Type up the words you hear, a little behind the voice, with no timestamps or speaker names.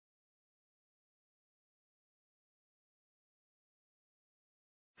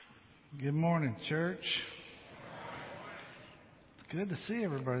Good morning, church. It's good to see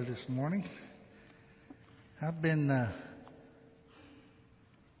everybody this morning. I've been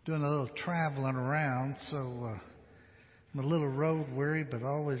doing a little traveling around, so I'm a little road weary, but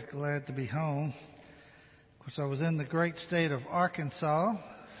always glad to be home. Of course, I was in the great state of Arkansas,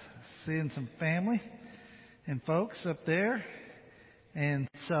 seeing some family and folks up there, and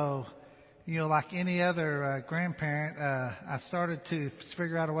so, like any other grandparent, I started to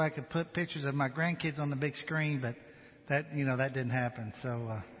figure out a way I could put pictures of my grandkids on the big screen, but that didn't happen.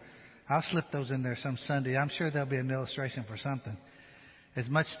 So I'll slip those in there some Sunday. I'm sure there'll be an illustration for something. As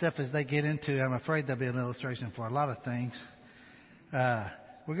much stuff as they get into, I'm afraid there'll be an illustration for a lot of things.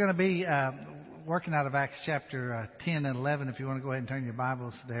 We're going to be working out of Acts chapter 10 and 11. If you want to go ahead and turn your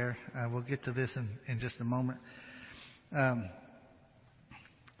Bibles there, we'll get to this in just a moment.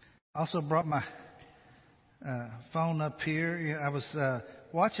 Also brought my phone up here. I was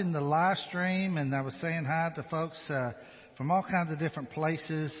watching the live stream, and I was saying hi to folks from all kinds of different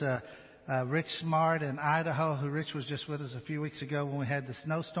places. Rich Smart in Idaho, who Rich was just with us a few weeks ago when we had the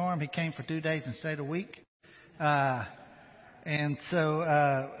snowstorm. He came for 2 days and stayed a week. And so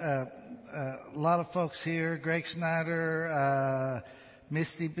a lot of folks here, Greg Snyder,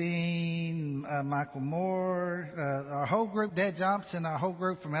 Misty Bean, Michael Moore, our whole group, Dad Johnson, our whole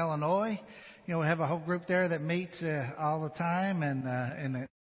group from Illinois. We have a whole group there that meets all the time and in a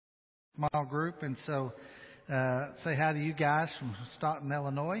small group. And so say hi to you guys from Staunton,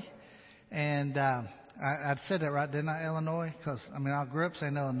 Illinois. And I said that right, didn't I, Illinois? Because, I grew up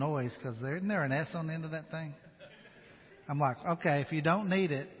saying Illinois because isn't there an S on the end of that thing? I'm like, okay, if you don't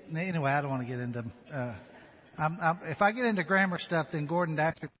need it. Anyway, I don't want to get into if I get into grammar stuff, then Gordon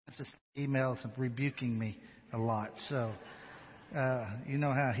Daxter sends emails rebuking me a lot. So, you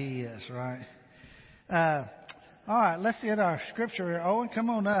know how he is, right? All right, let's get our scripture here. Owen,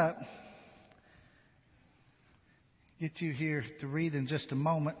 come on up. Get you here to read in just a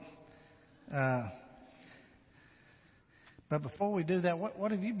moment. But before we do that,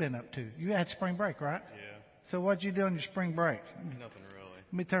 what have you been up to? You had spring break, right? Yeah. So what'd you do on your spring break? Nothing really.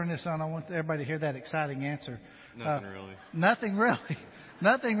 Let me turn this on. I want everybody to hear that exciting answer. Nothing really. Nothing really.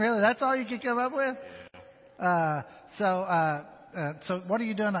 Nothing really. That's all you could come up with? Yeah. So what are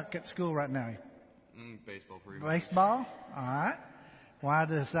you doing up at school right now? Baseball pretty much. Baseball? All right. Why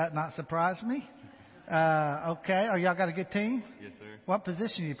does that not surprise me? Okay. Oh, y'all got a good team? Yes, sir. What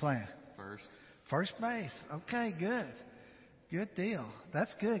position are you playing? First. First base. Okay, good. Good deal.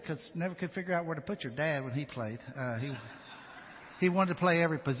 That's good because never could figure out where to put your dad when he played. He wanted to play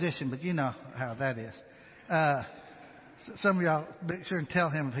every position, but you know how that is. Some of y'all make sure and tell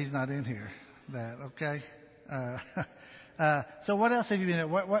him if he's not in here that, okay? So what else have you been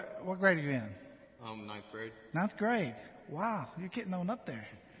in? What grade are you in? Ninth grade. Ninth grade. Wow, you're getting on up there.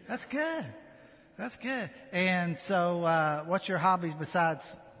 That's good. That's good. And so what's your hobbies besides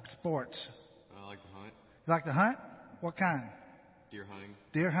sports? I like to hunt. You like to hunt? What kind? Deer hunting.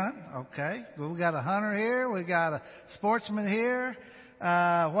 Deer hunt? Okay. Well, we got a hunter here. We got a sportsman here.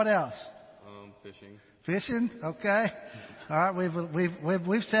 What else? Fishing. Fishing? Okay. All right.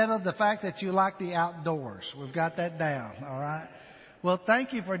 We've settled the fact that you like the outdoors. We've got that down. All right. Well,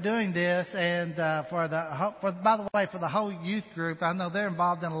 thank you for doing this, and by the way, for the whole youth group, I know they're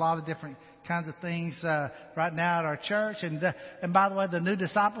involved in a lot of different kinds of things right now at our church. And by the way, the new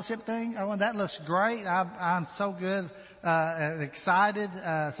discipleship thing, that looks great. I'm so good, excited,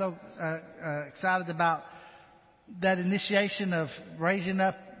 excited about that initiation of raising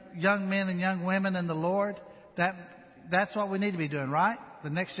up young men and young women in the Lord. That's what we need to be doing, right?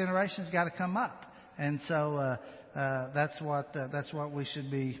 The next generation's got to come up, and so that's what we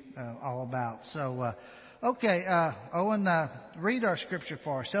should be all about. So. Okay, Owen, read our scripture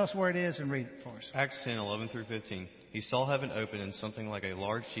for us. Tell us where it is and read it for us. Acts 10, 11 through 15. He saw heaven open and something like a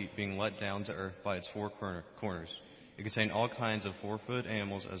large sheet being let down to earth by its four corners. It contained all kinds of four-footed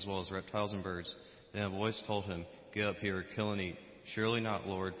animals as well as reptiles and birds. Then a voice told him, "Get up here, kill and eat." "Surely not,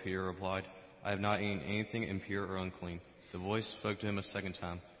 Lord," Peter replied. "I have not eaten anything impure or unclean." The voice spoke to him a second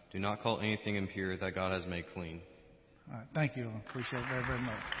time. "Do not call anything impure that God has made clean." All right, thank you. Appreciate it very, very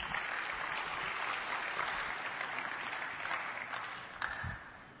much.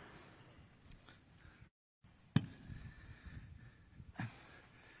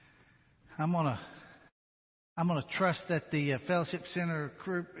 I'm gonna trust that the Fellowship Center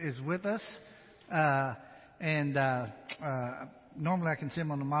group is with us, and normally I can see them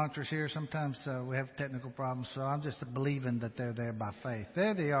on the monitors here. Sometimes we have technical problems, so I'm just believing that they're there by faith.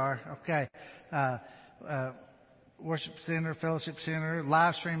 There they are. Okay, Worship Center, Fellowship Center,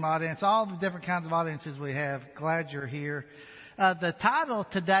 live stream audience, all the different kinds of audiences we have. Glad you're here. The title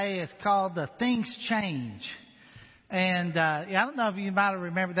today is called Things Change. And I don't know if you might have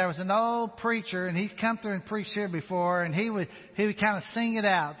remembered, there was an old preacher, and he'd come through and preached here before, and he would kind of sing it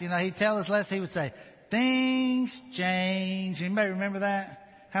out. You know, he'd tell his lesson, he would say, "Things change." Anybody remember that?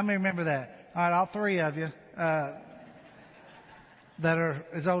 How many remember that? All right, all three of you that are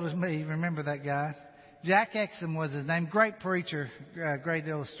as old as me remember that guy. Jack Exum was his name. Great preacher, great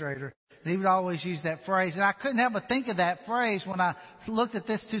illustrator. He would always use that phrase. And I couldn't help but think of that phrase when I looked at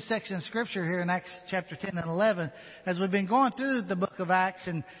this two sections of Scripture here in Acts chapter 10 and 11 as we've been going through the book of Acts.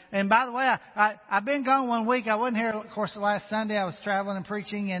 And by the way, I've been gone 1 week. I wasn't here, of course, the last Sunday. I was traveling and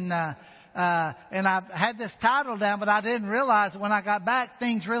preaching, and I've had this title down, but I didn't realize that when I got back,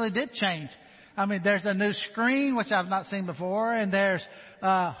 things really did change. I mean, there's a new screen, which I've not seen before, and there's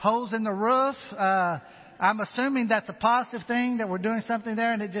holes in the roof. I'm assuming that's a positive thing, that we're doing something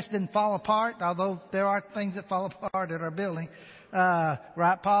there and it just didn't fall apart, although there are things that fall apart at our building.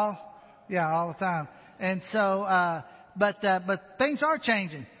 Right, Paul? Yeah, all the time. And so, but things are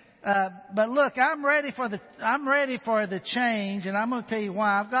changing. But look, I'm ready for the change, and I'm going to tell you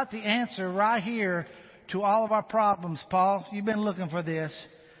why. I've got the answer right here to all of our problems, Paul. You've been looking for this.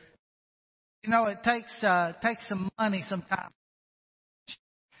 You know, it takes some money sometimes.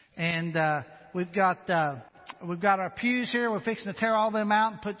 And we've got our pews here. We're fixing to tear all them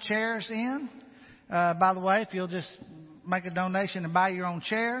out and put chairs in. By the way, if you'll just make a donation and buy your own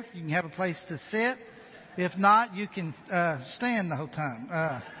chair, you can have a place to sit. If not, you can stand the whole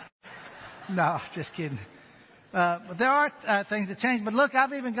time. No, just kidding. But there are things that change. But look,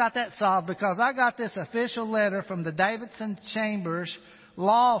 I've even got that solved because I got this official letter from the Davidson Chambers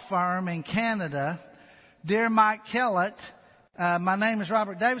law firm in Canada. Dear Mike Kellett, my name is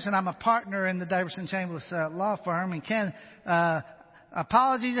Robert Davidson. I'm a partner in the Davidson Chambers law firm in Canada.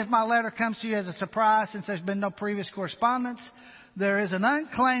 Apologies if my letter comes to you as a surprise since there's been no previous correspondence. There is an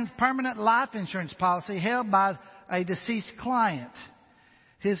unclaimed permanent life insurance policy held by a deceased client.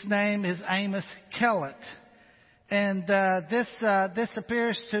 His name is Amos Kellett. And this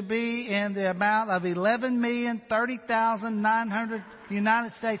appears to be in the amount of $11,030,900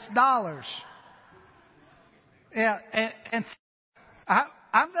 United States dollars. Yeah, and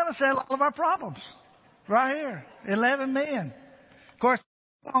I'm going to settle all of our problems right here. 11 million. Of course,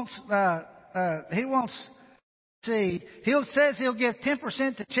 he wants see. He says he'll give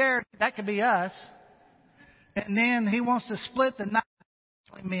 10% to charity. That could be us. And then he wants to split the 9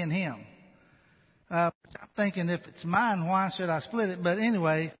 between me and him. I'm thinking if it's mine, why should I split it? But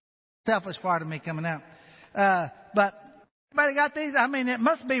anyway, selfish part of me coming out. But everybody got these? I mean, it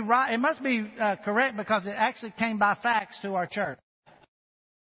must be right. It must be correct because it actually came by fax to our church.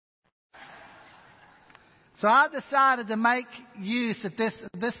 So I decided to make use of this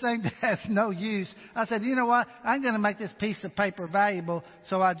thing that has no use. I said, you know what? I'm going to make this piece of paper valuable.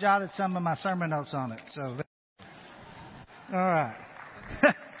 So I jotted some of my sermon notes on it. So, all right.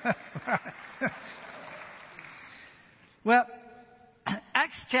 Well,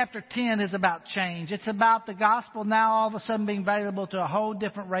 Acts chapter 10 is about change. It's about the gospel now all of a sudden being available to a whole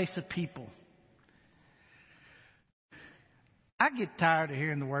different race of people. I get tired of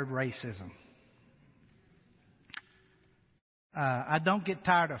hearing the word racism. I don't get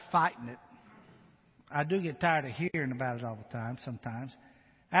tired of fighting it. I do get tired of hearing about it all the time sometimes.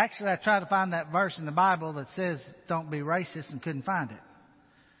 Actually, I tried to find that verse in the Bible that says don't be racist and couldn't find it.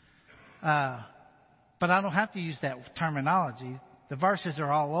 But I don't have to use that terminology. The verses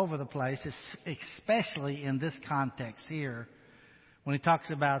are all over the place, especially in this context here when he talks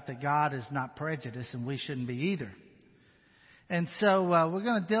about that God is not prejudiced and we shouldn't be either. And so we're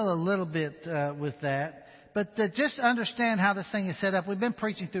going to deal a little bit with that. But just understand how this thing is set up. We've been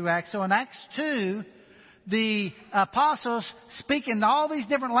preaching through Acts. So in Acts 2, the apostles speak in all these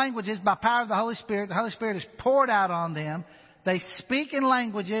different languages by power of the Holy Spirit. The Holy Spirit is poured out on them. They speak in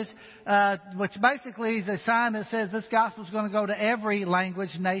languages, which basically is a sign that says this gospel is going to go to every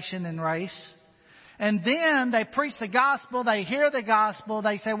language, nation, and race. And then they preach the gospel. They hear the gospel.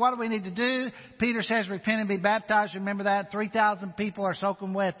 They say, what do we need to do? Peter says, repent and be baptized. Remember that? 3,000 people are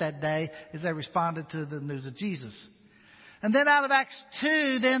soaking wet that day as they responded to the news of Jesus. And then out of Acts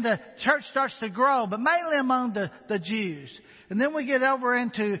 2, then the church starts to grow, but mainly among the Jews. And then we get over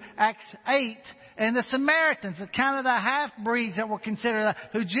into Acts 8. And the Samaritans, the kind of the half-breeds that were considered,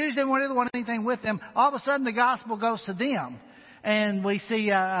 who Jews didn't really want anything with them, all of a sudden the gospel goes to them. And we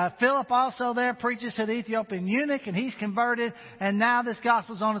see Philip also there preaches to the Ethiopian eunuch, and he's converted. And now this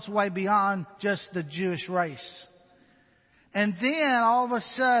gospel's on its way beyond just the Jewish race. And then all of a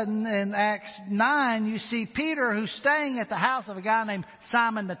sudden in Acts 9, you see Peter who's staying at the house of a guy named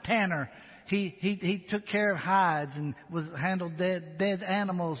Simon the Tanner. He took care of hides and handled dead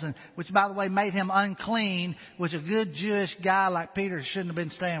animals, and which, by the way, made him unclean, which a good Jewish guy like Peter shouldn't have been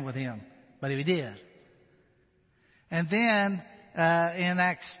staying with him, but he did. And then in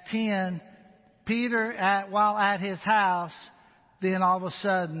Acts 10, Peter, while at his house, then all of a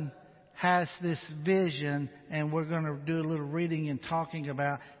sudden has this vision, and we're going to do a little reading and talking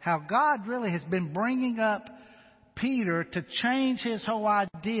about how God really has been bringing up Peter to change his whole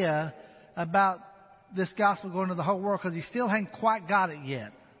idea about this gospel going to the whole world, because he still hadn't quite got it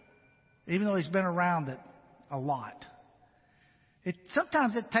yet, even though he's been around it a lot.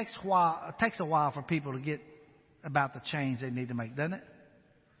 Sometimes it takes a while for people to get about the change they need to make, doesn't it?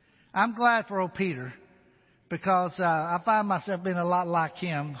 I'm glad for old Peter, because I find myself being a lot like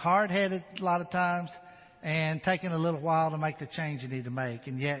him, hard-headed a lot of times, and taking a little while to make the change you need to make,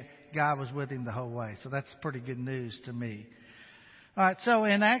 and yet God was with him the whole way. So that's pretty good news to me. All right, so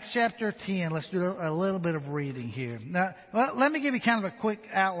in Acts chapter 10, let's do a little bit of reading here. Now, let me give you kind of a quick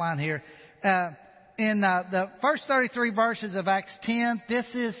outline here. In the first 33 verses of Acts 10, this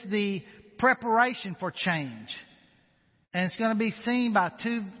is the preparation for change. And it's going to be seen by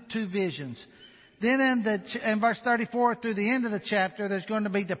two visions. Then in verse 34 through the end of the chapter, there's going to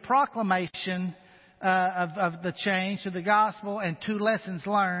be the proclamation of the change to the gospel and 2 lessons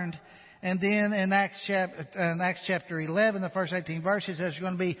learned. And then in Acts chapter 11, the first 18 verses, there's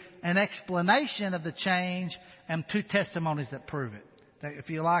going to be an explanation of the change and 2 testimonies that prove it.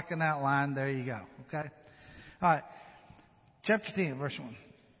 If you like an outline, there you go. Okay? All right. Chapter 10, verse 1.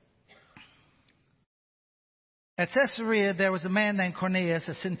 At Caesarea, there was a man named Cornelius,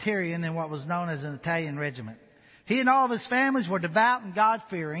 a centurion in what was known as an Italian regiment. He and all of his families were devout and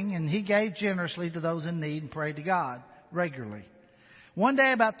God-fearing, and he gave generously to those in need and prayed to God regularly. One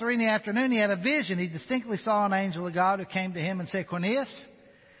day about 3 p.m, he had a vision. He distinctly saw an angel of God who came to him and said, Cornelius.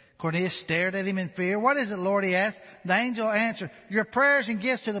 Cornelius stared at him in fear. What is it, Lord? He asked. The angel answered, your prayers and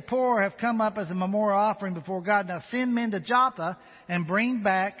gifts to the poor have come up as a memorial offering before God. Now send men to Joppa and bring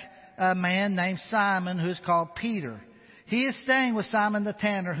back a man named Simon who is called Peter. He is staying with Simon the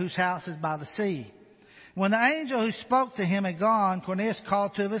tanner, whose house is by the sea. When the angel who spoke to him had gone, Cornelius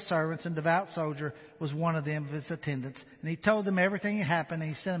called 2 of his servants, and a devout soldier was one of them of his attendants. And he told them everything that happened,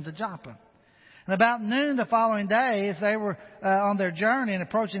 and he sent them to Joppa. And about noon the following day, as they were on their journey and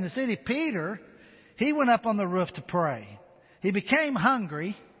approaching the city, Peter, he went up on the roof to pray. He became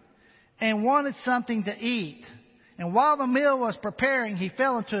hungry and wanted something to eat. And while the meal was preparing, he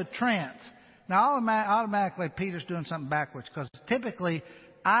fell into a trance. Now, automatically, Peter's doing something backwards, because typically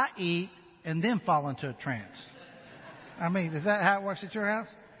I eat and then fall into a trance. I mean, is that how it works at your house?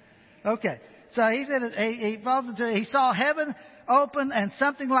 Okay. So he said he saw heaven open and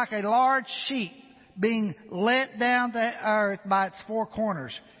something like a large sheet being let down to earth by its 4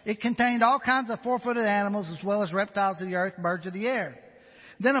 corners. It contained all kinds of 4-footed animals as well as reptiles of the earth, birds of the air.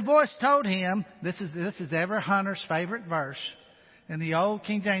 Then a voice told him, this is every hunter's favorite verse. In the old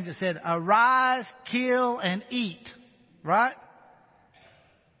King James it said, arise, kill, and eat. Right?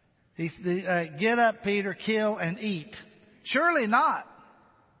 Get up, Peter, kill and eat. Surely not,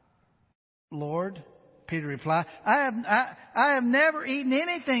 Lord, Peter replied. I have never eaten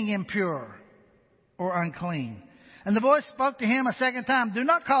anything impure or unclean. And the voice spoke to him a second time. Do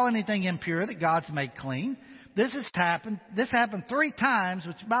not call anything impure that God's made clean. This happened 3 times,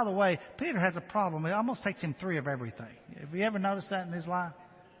 which, by the way, Peter has a problem. It almost takes him 3 of everything. Have you ever noticed that in his life?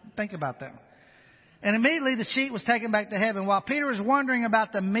 Think about that. And immediately the sheet was taken back to heaven. While Peter was wondering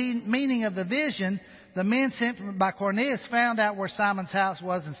about the meaning of the vision, the men sent by Cornelius found out where Simon's house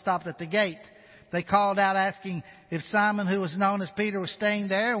was and stopped at the gate. They called out asking if Simon, who was known as Peter, was staying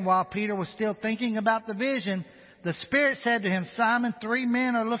there. And while Peter was still thinking about the vision, the Spirit said to him, Simon, 3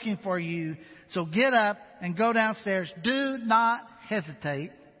 men are looking for you. So get up and go downstairs. Do not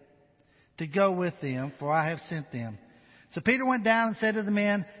hesitate to go with them, for I have sent them. So Peter went down and said to the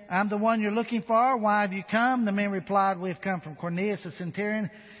men, I'm the one you're looking for. Why have you come? The men replied, we have come from Cornelius, the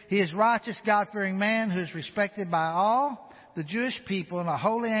centurion. He is righteous, God-fearing man who is respected by all the Jewish people. And a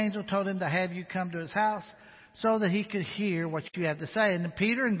holy angel told him to have you come to his house so that he could hear what you have to say. And then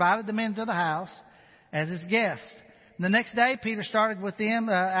Peter invited the men to the house as his guests. The next day, Peter started with them,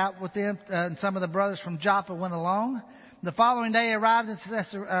 and some of the brothers from Joppa went along. The following day, arrived in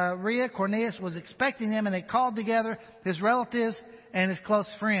Caesarea. Cornelius was expecting them, and they called together his relatives and his close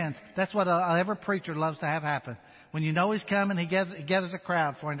friends. That's what every preacher loves to have happen. When you know he's coming, he gathers a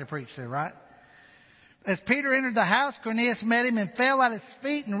crowd for him to preach to, right? As Peter entered the house, Cornelius met him and fell at his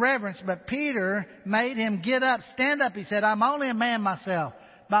feet in reverence. But Peter made him get up, stand up. He said, I'm only a man myself.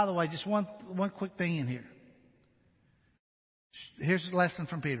 By the way, just one quick thing in here. Here's a lesson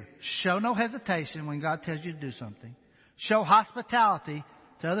from Peter. Show no hesitation when God tells you to do something. Show hospitality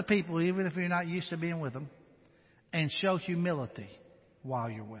to other people, even if you're not used to being with them. And show humility while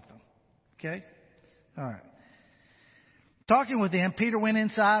you're with them. Okay? All right. Talking with them, Peter went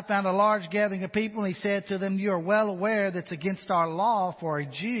inside, found a large gathering of people, and he said to them, "You are well aware that it's against our law for a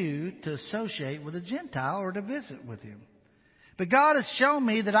Jew to associate with a Gentile or to visit with him. But God has shown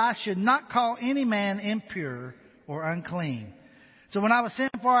me that I should not call any man impure or unclean. So when I was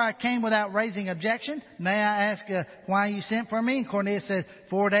sent for, I came without raising objection. May I ask why you sent for me?" And Cornelius said,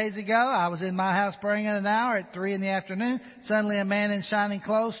 4 days ago, I was in my house praying in an hour at 3 p.m. Suddenly a man in shining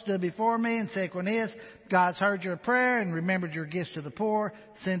clothes stood before me and said, "Cornelius, God's heard your prayer and remembered your gifts to the poor.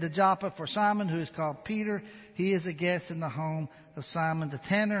 Send to Joppa for Simon, who is called Peter. He is a guest in the home of Simon the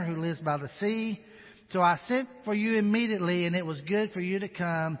tanner, who lives by the sea." So I sent for you immediately, and it was good for you to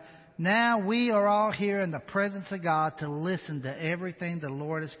come. Now we are all here in the presence of God to listen to everything the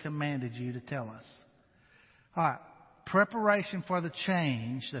Lord has commanded you to tell us. All right. Preparation for the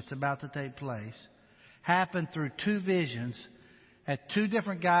change that's about to take place happened through 2 visions at 2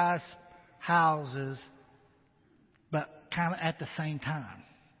 different guys' houses, but kind of at the same time.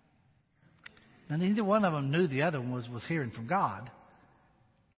 Now, neither one of them knew the other one was hearing from God.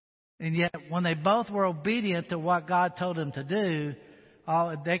 And yet, when they both were obedient to what God told them to do,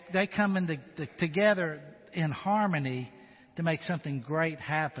 they come together in harmony to make something great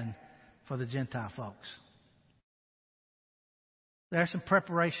happen for the Gentile folks. There's some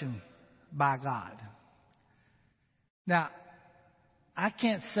preparation by God. Now, I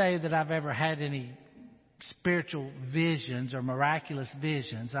can't say that I've ever had any spiritual visions or miraculous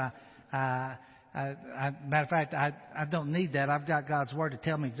visions. Matter of fact, I don't need that. I've got God's Word to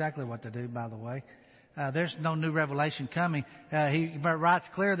tell me exactly what to do, by the way. There's no new revelation coming. He writes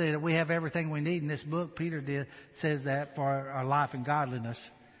clearly that we have everything we need in this book. Peter says that for our life and godliness.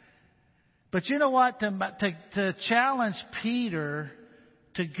 But you know what? To challenge Peter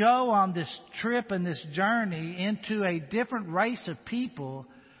to go on this trip and this journey into a different race of people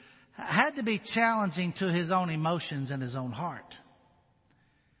had to be challenging to his own emotions and his own heart.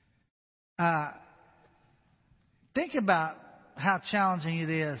 Think about how challenging it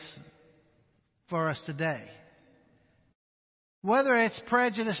is for us today. Whether it's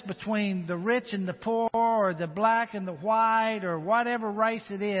prejudice between the rich and the poor, or the black and the white, or whatever race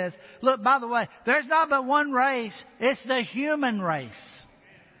it is. Look, by the way, there's not but one race. It's the human race.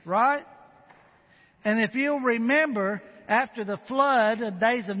 Right? And if you'll remember, after the flood, the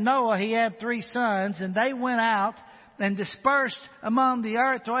days of Noah, he had 3 sons, and they went out and dispersed among the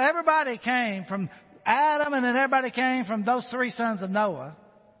earth. So everybody came from Adam, and then everybody came from those 3 sons of Noah.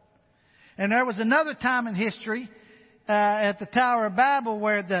 And there was another time in history at the Tower of Babel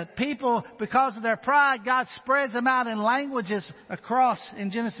where the people, because of their pride, God spreads them out in languages across, in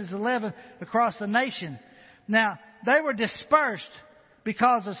Genesis 11, across the nation. Now, they were dispersed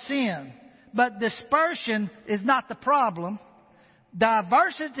because of sin. But dispersion is not the problem.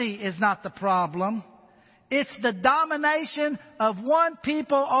 Diversity is not the problem. It's the domination of one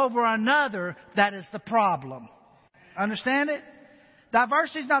people over another that is the problem. Understand it?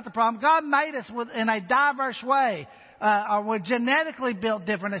 Diversity is not the problem. God made us in a diverse way. We're genetically built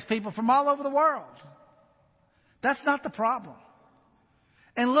different as people from all over the world. That's not the problem.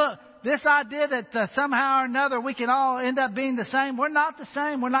 And look, this idea that somehow or another we can all end up being the same, we're not the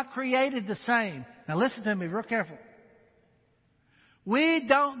same. We're not created the same. Now listen to me real careful. We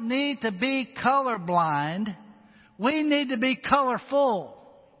don't need to be colorblind. We need to be colorful.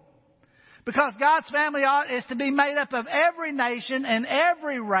 Because God's family is to be made up of every nation and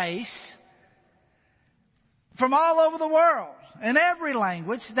every race from all over the world and every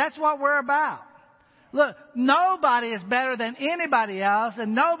language. That's what we're about. Look, nobody is better than anybody else,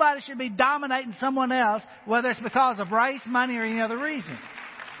 and nobody should be dominating someone else, whether it's because of race, money, or any other reason.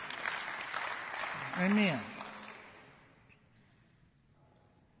 Amen.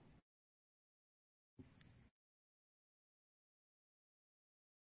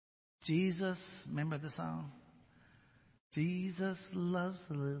 Jesus, remember the song? Jesus loves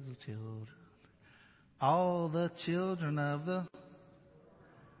the little children, all the children of the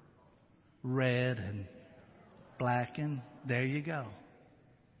red and black, and there you go.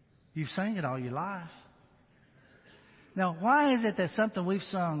 You've sang it all your life. Now, why is it that something we've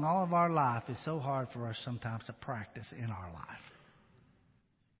sung all of our life is so hard for us sometimes to practice in our life?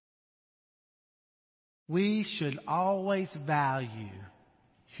 We should always value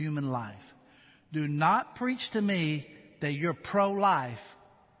human life. Do not preach to me that you're pro-life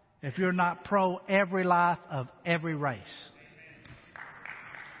if you're not pro every life of every race.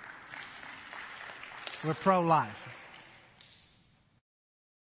 We're pro-life.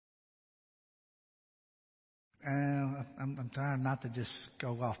 I'm trying not to just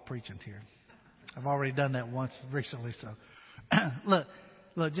go off preaching here. I've already done that once recently. So,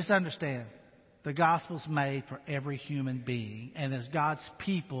 look, just understand. The gospel's made for every human being. And as God's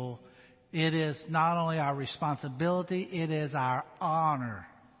people, it is not only our responsibility, it is our honor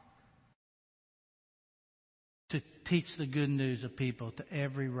to teach the good news of people to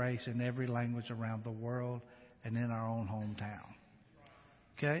every race and every language around the world and in our own hometown.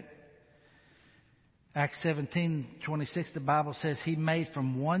 Okay? Acts 17:26, the Bible says He made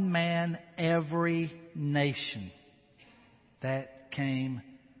from one man every nation. That came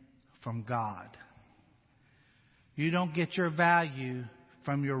from God. You don't get your value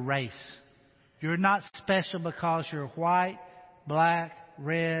from your race. You're not special because you're white, black,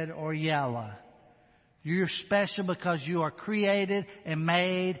 red, or yellow. You're special because you are created and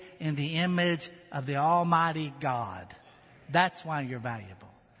made in the image of the Almighty God. That's why you're valuable.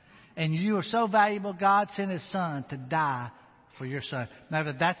 And you are so valuable, God sent His Son to die for your son.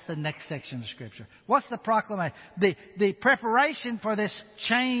 Now, that's the next section of Scripture. What's the proclamation? The preparation for this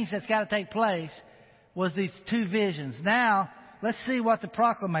change that's got to take place was these two visions. Now, let's see what the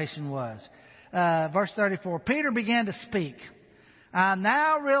proclamation was. Verse 34, Peter began to speak. I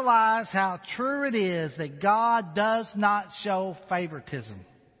now realize how true it is that God does not show favoritism,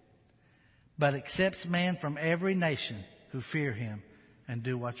 but accepts men from every nation who fear Him and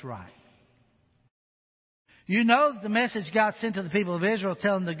do what's right. You know the message God sent to the people of Israel,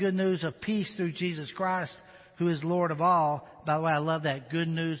 telling the good news of peace through Jesus Christ, who is Lord of all. By the way, I love that, good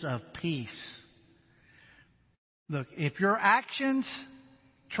news of peace. Look, if your actions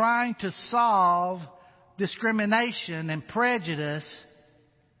trying to solve discrimination and prejudice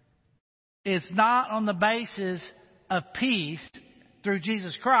is not on the basis of peace through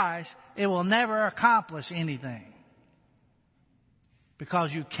Jesus Christ, it will never accomplish anything.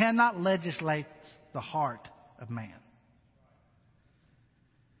 Because you cannot legislate the heart of man.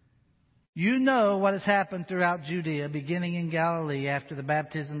 You know what has happened throughout Judea, beginning in Galilee after the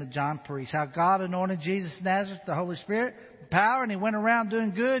baptism of John preached, how God anointed Jesus of Nazareth, the Holy Spirit, with power, and He went around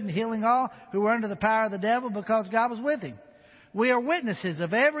doing good and healing all who were under the power of the devil because God was with Him. We are witnesses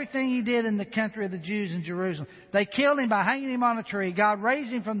of everything He did in the country of the Jews in Jerusalem. They killed Him by hanging Him on a tree. God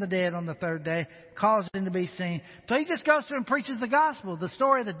raised Him from the dead on the third day, caused Him to be seen. So He just goes through and preaches the gospel, the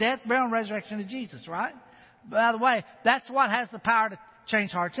story of the death, burial, and resurrection of Jesus, right? By the way, that's what has the power to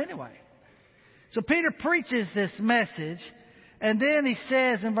change hearts anyway. So Peter preaches this message, and then he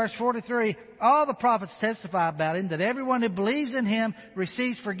says in verse 43, all the prophets testify about Him, that everyone who believes in Him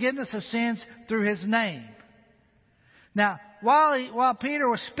receives forgiveness of sins through His name. Now, while Peter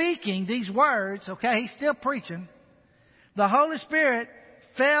was speaking these words, okay, he's still preaching, the Holy Spirit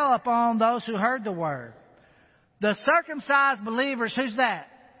fell upon those who heard the word. The circumcised believers, who's that?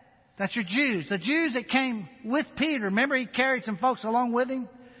 That's your Jews. The Jews that came with Peter. Remember, he carried some folks along with him?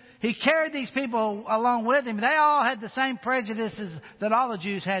 He carried these people along with him. They all had the same prejudices that all the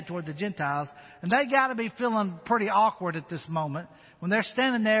Jews had toward the Gentiles. And they got to be feeling pretty awkward at this moment when they're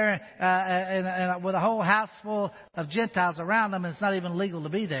standing there with a whole house full of Gentiles around them and it's not even legal to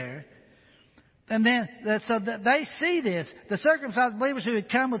be there. And then, so they see this. The circumcised believers who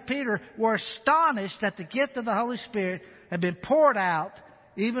had come with Peter were astonished that the gift of the Holy Spirit had been poured out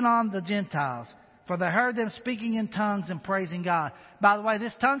even on the Gentiles. For they heard them speaking in tongues and praising God. By the way,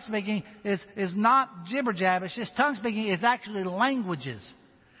 this tongue speaking is not jibber jabbish. This tongue speaking is actually languages.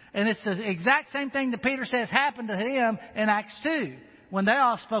 And it's the exact same thing that Peter says happened to him in Acts 2 when they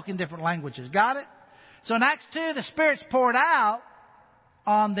all spoke in different languages. Got it? So in Acts 2, the Spirit's poured out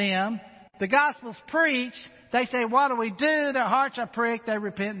on them. The gospel's preached. They say, what do we do? Their hearts are pricked. They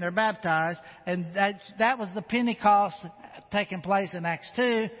repent and they're baptized. And that was the Pentecost taking place in Acts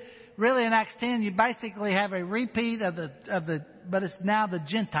 2. Really, in Acts 10, you basically have a repeat of but it's now the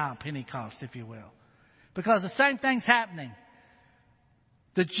Gentile Pentecost, if you will. Because the same thing's happening.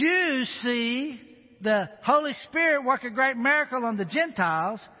 The Jews see the Holy Spirit work a great miracle on the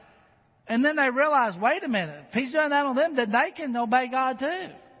Gentiles, and then they realize, wait a minute, if He's doing that on them, then they can obey God too.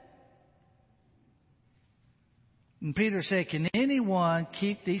 And Peter said, can anyone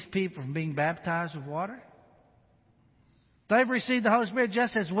keep these people from being baptized with water? They've received the Holy Spirit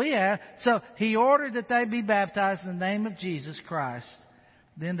just as we have. So He ordered that they be baptized in the name of Jesus Christ.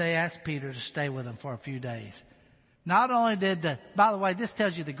 Then they asked Peter to stay with them for a few days. Not only by the way, this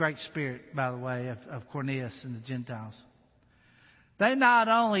tells you the great spirit, by the way, of Cornelius and the Gentiles. They not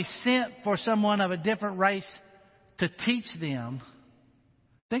only sent for someone of a different race to teach them.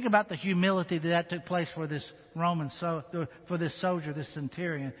 Think about the humility that took place for this for this soldier, this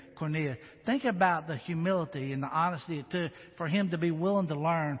centurion, Cornelius. Think about the humility and the honesty it took for him to be willing to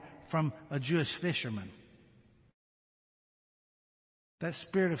learn from a Jewish fisherman. That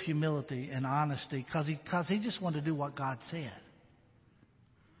spirit of humility and honesty, because he just wanted to do what God said.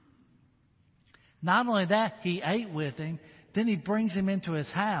 Not only that, he ate with him, then he brings him into his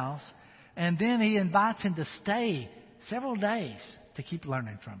house, and then he invites him to stay several days to keep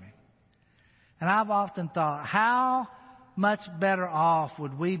learning from him. And I've often thought, how much better off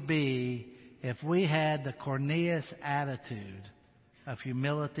would we be if we had the Cornelius attitude of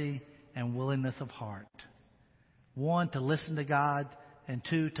humility and willingness of heart? One, to listen to God, and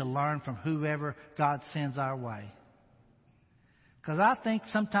two, to learn from whoever God sends our way. Because I think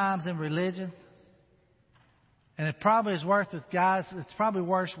sometimes in religion, and it probably is worse with guys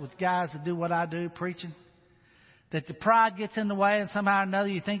that do what I do, preaching, that the pride gets in the way and somehow or another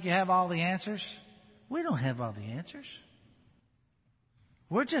you think you have all the answers. We don't have all the answers.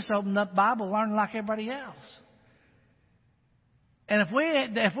 We're just opening up the Bible, learning like everybody else. And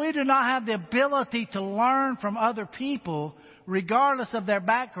if we do not have the ability to learn from other people, regardless of their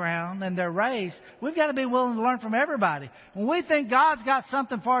background and their race, we've got to be willing to learn from everybody. When we think God's got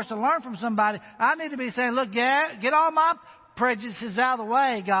something for us to learn from somebody, I need to be saying, look, get all my prejudices out of the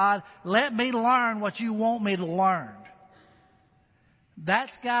way, God. Let me learn what you want me to learn.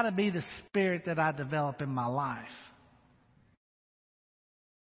 That's got to be the spirit that I develop in my life.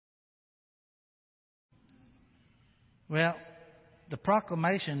 Well, the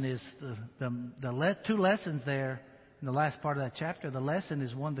proclamation is the two lessons there in the last part of that chapter. The lesson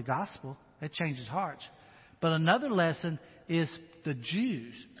is, one, the gospel. It changes hearts. But another lesson is the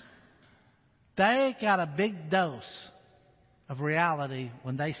Jews. They got a big dose of reality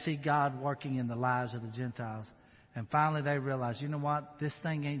when they see God working in the lives of the Gentiles. And finally they realize, you know what? This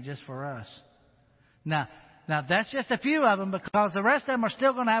thing ain't just for us. Now that's just a few of them, because the rest of them are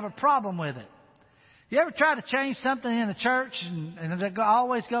still going to have a problem with it. You ever try to change something in the church and it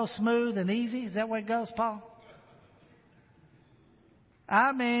always goes smooth and easy? Is that way it goes, Paul?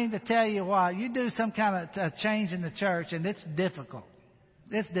 I mean, to tell you what, you do some kind of change in the church and it's difficult.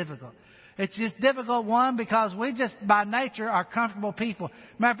 It's difficult. It's just difficult, one, because we just by nature are comfortable people.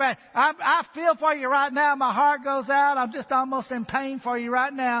 Matter of fact, I feel for you right now. My heart goes out. I'm just almost in pain for you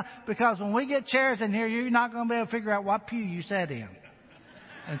right now, because when we get chairs in here, you're not going to be able to figure out what pew you sat in.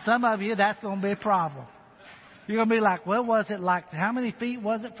 And some of you, that's going to be a problem. You're going to be like, well, was it like, how many feet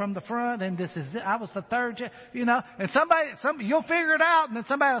was it from the front? And I was the third chair, and you'll figure it out, and then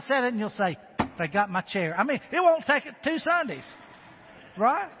somebody will set it and you'll say, they got my chair. I mean, it won't take it 2 Sundays.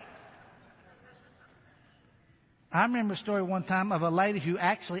 Right? I remember a story one time of a lady who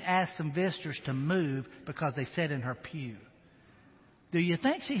actually asked some visitors to move because they sat in her pew. Do you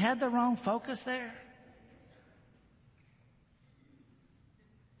think she had the wrong focus there?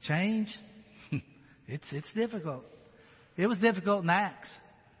 Change? It's difficult. It was difficult in Acts.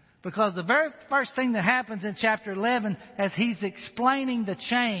 Because the very first thing that happens in chapter 11, as he's explaining the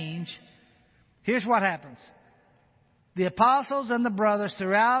change, here's what happens. The apostles and the brothers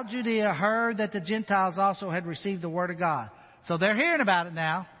throughout Judea heard that the Gentiles also had received the word of God. So they're hearing about it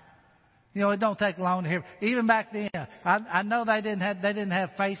now. It don't take long to hear. Even back then, I know they didn't have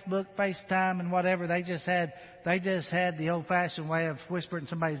Facebook, FaceTime, and whatever. They just had the old-fashioned way of whispering in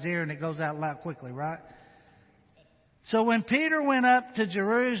somebody's ear, and it goes out loud quickly, right? So when Peter went up to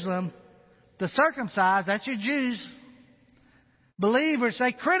Jerusalem, the circumcised, that's your Jews, believers,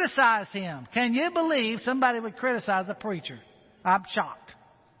 they criticized him. Can you believe somebody would criticize a preacher? I'm shocked.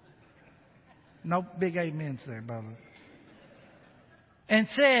 No big amens there, brother. And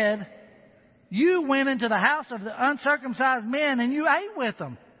said, you went into the house of the uncircumcised men and you ate with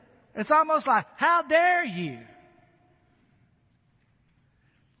them. It's almost like, how dare you?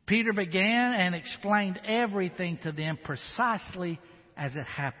 Peter began and explained everything to them precisely as it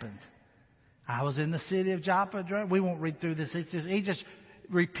happened. I was in the city of Joppa. We won't read through this. He just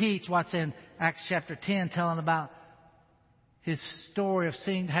repeats what's in Acts chapter 10, telling about his story of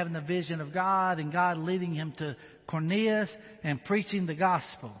having the vision of God and God leading him to Cornelius and preaching the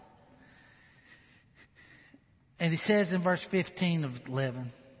gospel. And he says in verse 15 of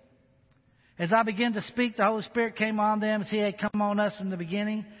 11, as I began to speak, the Holy Spirit came on them as he had come on us from the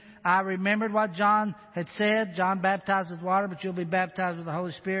beginning. I remembered what John had said. John baptized with water, but you'll be baptized with the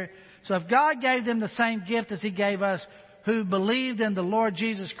Holy Spirit. So if God gave them the same gift as he gave us who believed in the Lord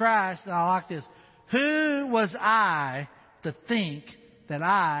Jesus Christ, and I like this, who was I to think that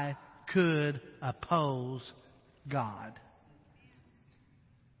I could oppose God?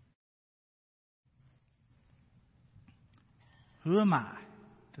 Who am I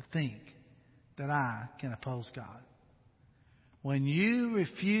to think that I can oppose God? When you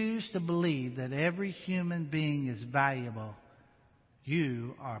refuse to believe that every human being is valuable,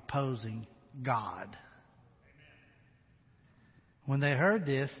 you are opposing God. When they heard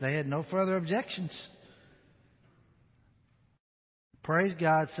this, they had no further objections. Praise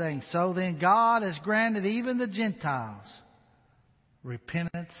God, saying, "So then God has granted even the Gentiles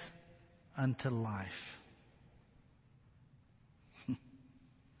repentance unto life."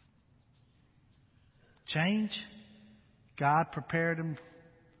 Change. God prepared them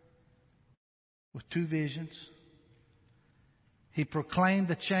with 2 visions. He proclaimed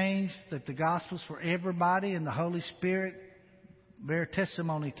the change, that the gospel's for everybody, and the Holy Spirit bear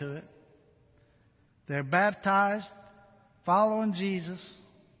testimony to it. They're baptized, following Jesus.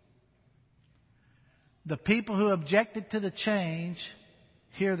 The people who objected to the change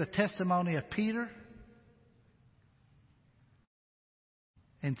hear the testimony of Peter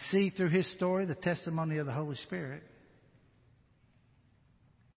and see through his story the testimony of the Holy Spirit.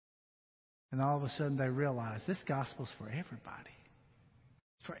 And all of a sudden they realize this gospel's for everybody.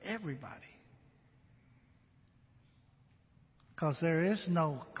 It's for everybody. Because there is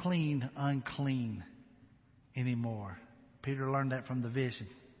no clean, unclean anymore. Peter learned that from the vision,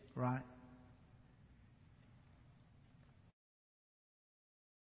 right?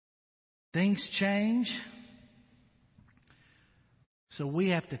 Things change, so we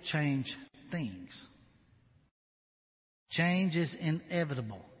have to change things. Change is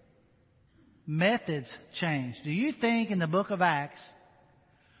inevitable. Methods change. Do you think in the book of Acts,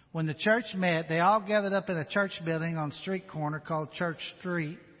 when the church met, they all gathered up in a church building on a street corner called Church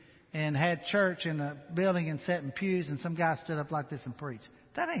Street and had church in a building and sat in pews, and some guy stood up like this and preached?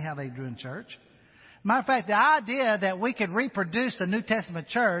 That ain't how they do in church. Matter of fact, the idea that we could reproduce the New Testament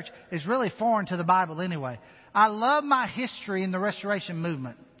church is really foreign to the Bible anyway. I love my history in the Restoration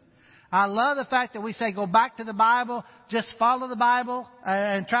movement. I love the fact that we say go back to the Bible, just follow the Bible,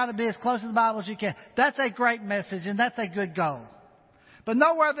 and try to be as close to the Bible as you can. That's a great message, and that's a good goal. But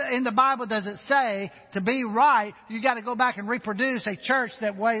nowhere in the Bible does it say to be right, you got to go back and reproduce a church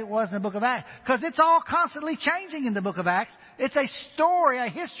that way it was in the book of Acts. Because it's all constantly changing in the book of Acts. It's a story, a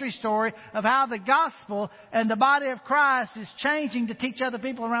history story of how the gospel and the body of Christ is changing to teach other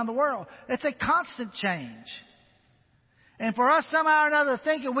people around the world. It's a constant change. And for us somehow or another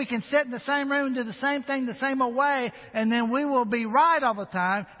thinking we can sit in the same room and do the same thing the same old way and then we will be right all the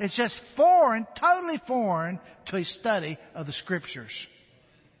time, it's just foreign, totally foreign to a study of the Scriptures.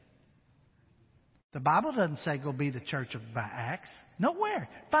 The Bible doesn't say go be the church of Acts. Nowhere.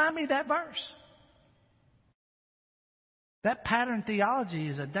 Find me that verse. That pattern theology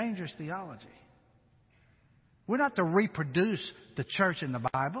is a dangerous theology. We're not to reproduce the church in the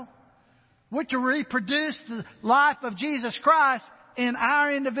Bible. We're to reproduce the life of Jesus Christ in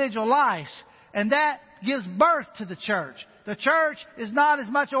our individual lives. And that gives birth to the church. The church is not as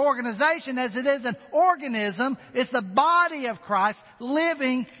much an organization as it is an organism. It's the body of Christ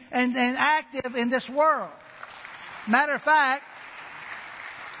living and active in this world. Matter of fact,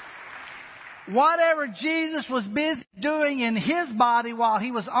 whatever Jesus was busy doing in His body while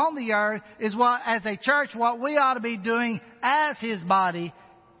He was on the earth is what, as a church, what we ought to be doing as His body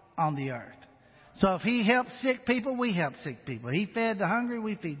on the earth. So if He helped sick people, we help sick people. He fed the hungry,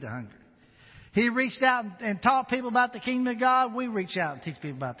 we feed the hungry. He reached out and taught people about the kingdom of God, we reach out and teach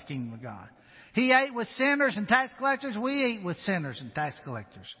people about the kingdom of God. He ate with sinners and tax collectors, we eat with sinners and tax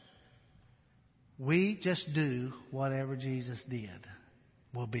collectors. We just do whatever Jesus did.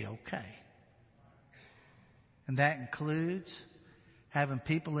 We'll be okay. And that includes having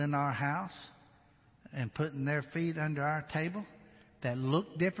people in our house and putting their feet under our table that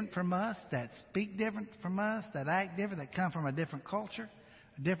look different from us, that speak different from us, that act different, that come from a different culture,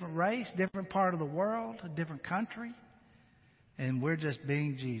 a different race, different part of the world, a different country. And we're just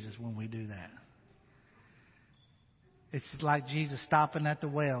being Jesus when we do that. It's like Jesus stopping at the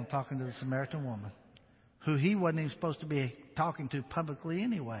well and talking to the Samaritan woman, who He wasn't even supposed to be talking to publicly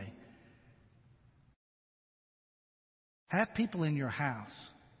anyway. Have people in your house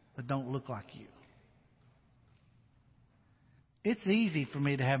that don't look like you. It's easy for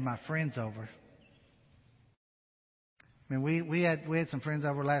me to have my friends over. I mean, we had some friends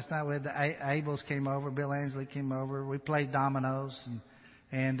over last night. We had the Abels came over, Bill Ansley came over. We played dominoes,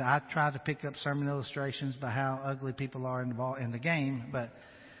 and I tried to pick up sermon illustrations by how ugly people are in the game. But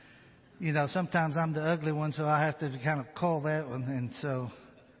you know, sometimes I'm the ugly one, so I have to kind of call that one, and so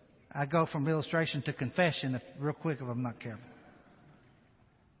I go from illustration to confession real quick if I'm not careful.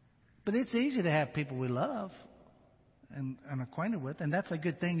 But it's easy to have people we love and acquainted with, and that's a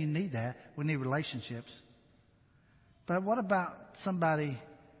good thing. You need that. We need relationships. But what about somebody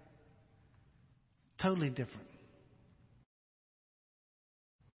totally different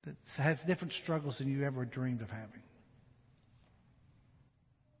that has different struggles than you ever dreamed of having?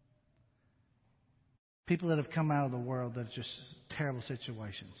 People that have come out of the world that are just terrible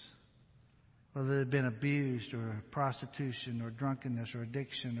situations. Whether they've been abused or prostitution or drunkenness or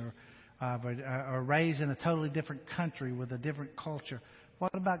addiction or raised in a totally different country with a different culture.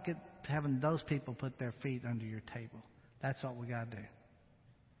 What about having those people put their feet under your table? That's what we got to do.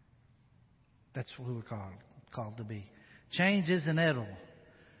 That's who we're called to be. Change is inevitable.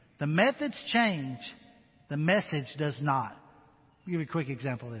 The methods change. The message does not. I'll give you a quick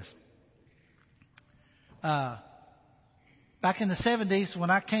example of this. Back in the 70s,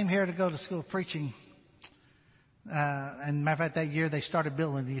 when I came here to go to school of preaching, and matter of fact, that year they started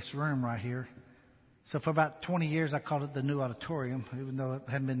building this room right here. So for about 20 years, I called it the New Auditorium, even though it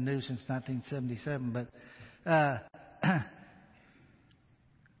hadn't been new since 1977. But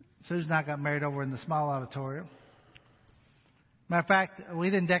Susan and I got married over in the small auditorium. Matter of fact,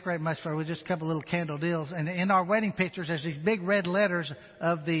 we didn't decorate much for it. We just a couple little candle deals. And in our wedding pictures, there's these big red letters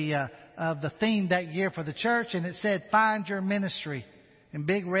of the theme that year for the church, and it said, "Find your ministry," in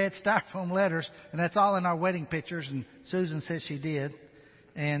big red styrofoam letters. And that's all in our wedding pictures. And Susan says she did.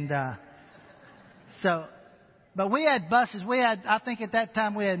 And but we had buses. I think at that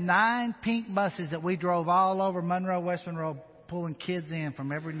time we had 9 pink buses that we drove all over Monroe, West Monroe, pulling kids in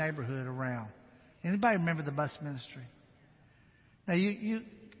from every neighborhood around. Anybody remember the bus ministry? Now you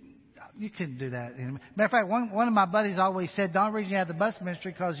couldn't do that. Matter of fact, one of my buddies always said, "The only reason you had the bus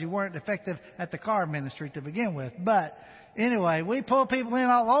ministry because you weren't effective at the car ministry to begin with." But anyway, we pulled people in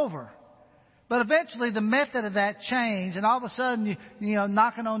all over. But eventually, the method of that changed, and all of a sudden, you know,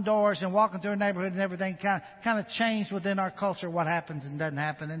 knocking on doors and walking through a neighborhood and everything kind of changed within our culture. What happens and doesn't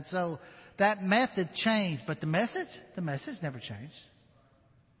happen, and so that method changed. But the message never changed.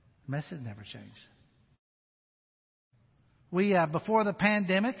 The message never changed. We, before the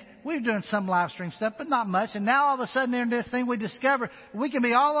pandemic, we were doing some live stream stuff, but not much. And now all of a sudden in this thing, we discovered we can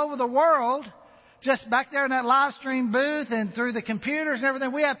be all over the world, just back there in that live stream booth and through the computers and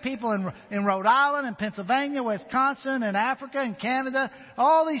everything. We have people in Rhode Island and Pennsylvania, Wisconsin and Africa and Canada.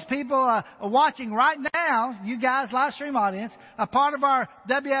 All these people are watching right now, you guys, live stream audience, a part of our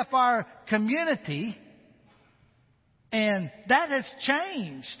WFR community. And that has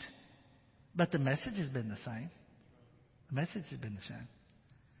changed. But the message has been the same. The message has been the same.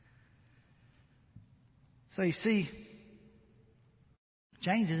 So you see,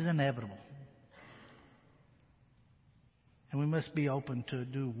 change is inevitable. And we must be open to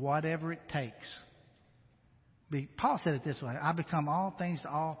do whatever it takes. Paul said it this way: "I become all things to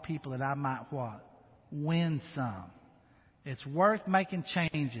all people that I might" what? Win some. It's worth making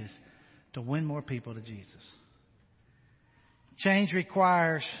changes to win more people to Jesus. Change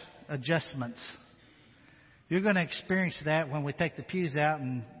requires adjustments. You're going to experience that when we take the pews out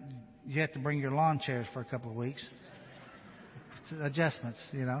and you have to bring your lawn chairs for a couple of weeks. Adjustments,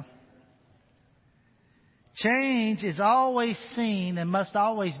 you know. Change is always seen and must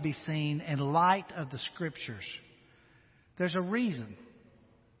always be seen in light of the Scriptures. There's a reason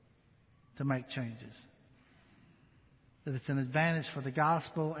to make changes. That it's an advantage for the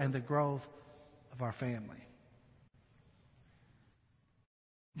gospel and the growth of our family.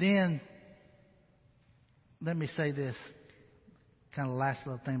 Then, let me say this, kind of last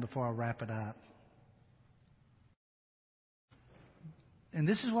little thing before I wrap it up. And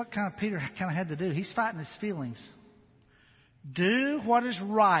this is what kind of Peter kind of had to do. He's fighting his feelings. Do what is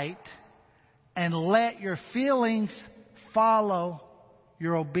right and let your feelings follow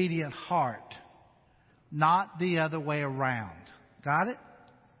your obedient heart, not the other way around. Got it?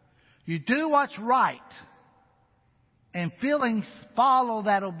 You do what's right and feelings follow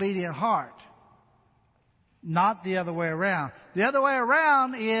that obedient heart. Not the other way around. The other way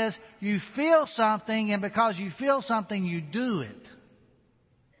around is you feel something, and because you feel something, you do it.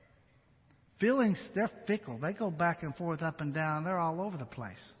 Feelings, they're fickle. They go back and forth, up and down. They're all over the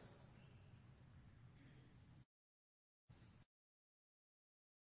place.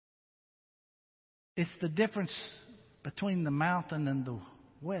 It's the difference between the mountain and the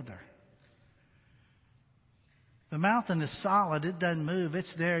weather. The mountain is solid. It doesn't move.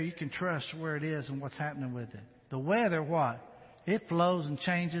 It's there. You can trust where it is and what's happening with it. The weather, what? It flows and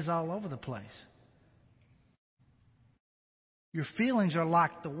changes all over the place. Your feelings are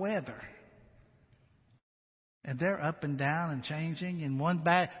like the weather. And they're up and down and changing. And one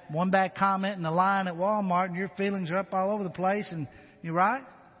bad comment in the line at Walmart and your feelings are up all over the place. And you're right.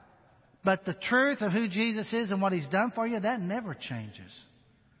 But the truth of who Jesus is and what He's done for you, that never changes.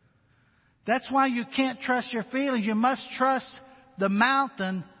 That's why you can't trust your feelings. You must trust the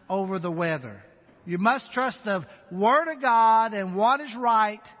mountain over the weather. You must trust the Word of God and what is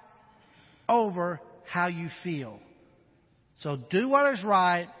right over how you feel. So do what is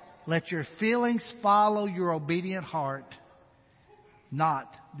right Let your feelings follow your obedient heart,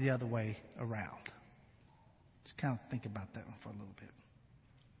 not the other way around. Just kind of think about that one for a little bit.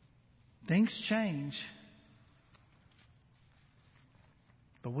 Things change,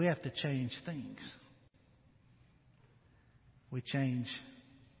 but we have to change things. We change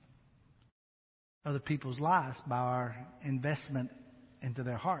other people's lives by our investment into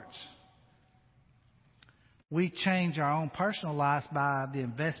their hearts. We change our own personal lives by the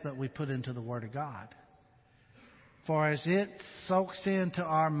investment we put into the Word of God. For as it soaks into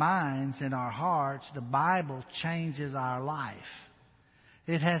our minds and our hearts, the Bible changes our life.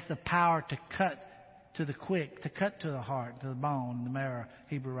 It has the power to cut to the quick, to cut to the heart, to the bone, the marrow,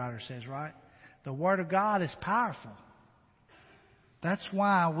 Hebrew writer says, right? The Word of God is powerful. That's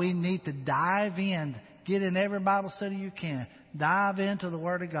why we need to dive in. Get in every Bible study you can. Dive into the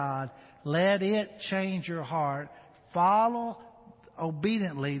Word of God. Let it change your heart. Follow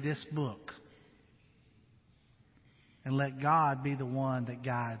obediently this book. And let God be the one that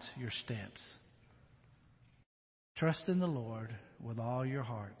guides your steps. Trust in the Lord with all your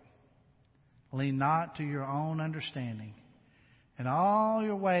heart. Lean not to your own understanding. In all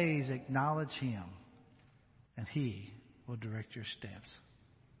your ways acknowledge Him, and He will direct your steps.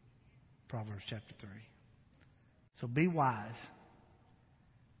 Proverbs chapter 3. So be wise.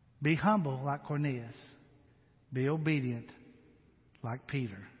 Be humble like Cornelius. Be obedient like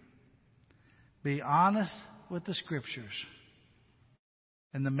Peter. Be honest with the Scriptures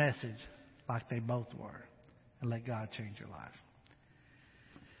and the message like they both were. And let God change your life.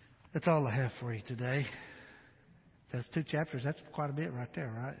 That's all I have for you today. That's 2 chapters. That's quite a bit right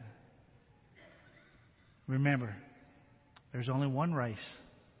there, right? Remember, there's only one race.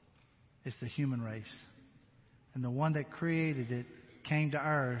 It's the human race. And the one that created it came to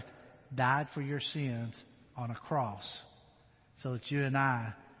earth, died for your sins on a cross so that you and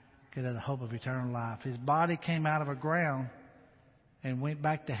I could have the hope of eternal life. His body came out of the ground and went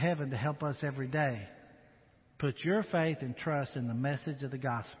back to heaven to help us every day. Put your faith and trust in the message of the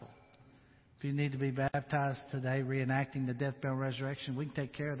gospel. If you need to be baptized today, reenacting the death, burial, resurrection, we can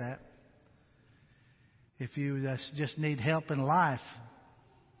take care of that. If you just need help in life,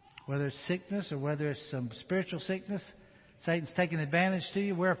 whether it's sickness or whether it's some spiritual sickness, Satan's taking advantage to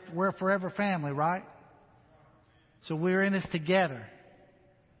you. We're a forever family, right? So we're in this together.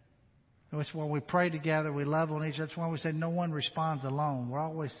 That's why we pray together. We love on each other. That's why we say no one responds alone. We're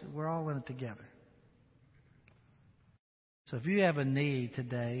all in it together. So if you have a need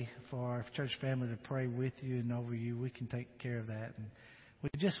today for our church family to pray with you and over you, we can take care of that. And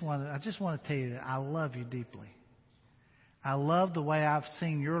I just want to tell you that I love you deeply. I love the way I've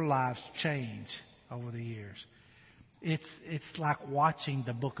seen your lives change over the years. It's like watching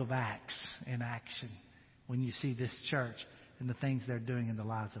the book of Acts in action when you see this church and the things they're doing in the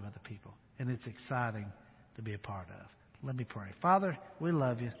lives of other people. And it's exciting to be a part of. Let me pray. Father, we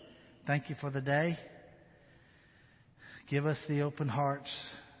love you. Thank you for the day. Give us the open hearts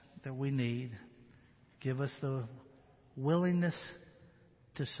that we need. Give us the willingness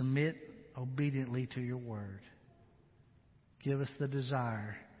to submit obediently to your word. Give us the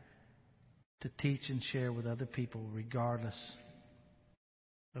desire to teach and share with other people regardless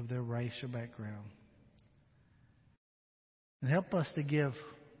of their race or background. And help us to give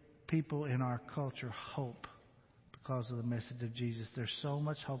people in our culture hope because of the message of Jesus. There's so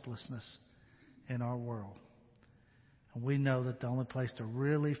much hopelessness in our world. And we know that the only place to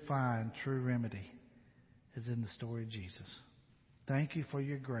really find true remedy is in the story of Jesus. Thank you for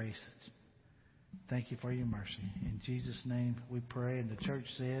your grace. Thank you for your mercy. In Jesus' name we pray. And the church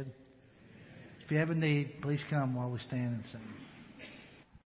said, if you have a need, please come while we stand and sing.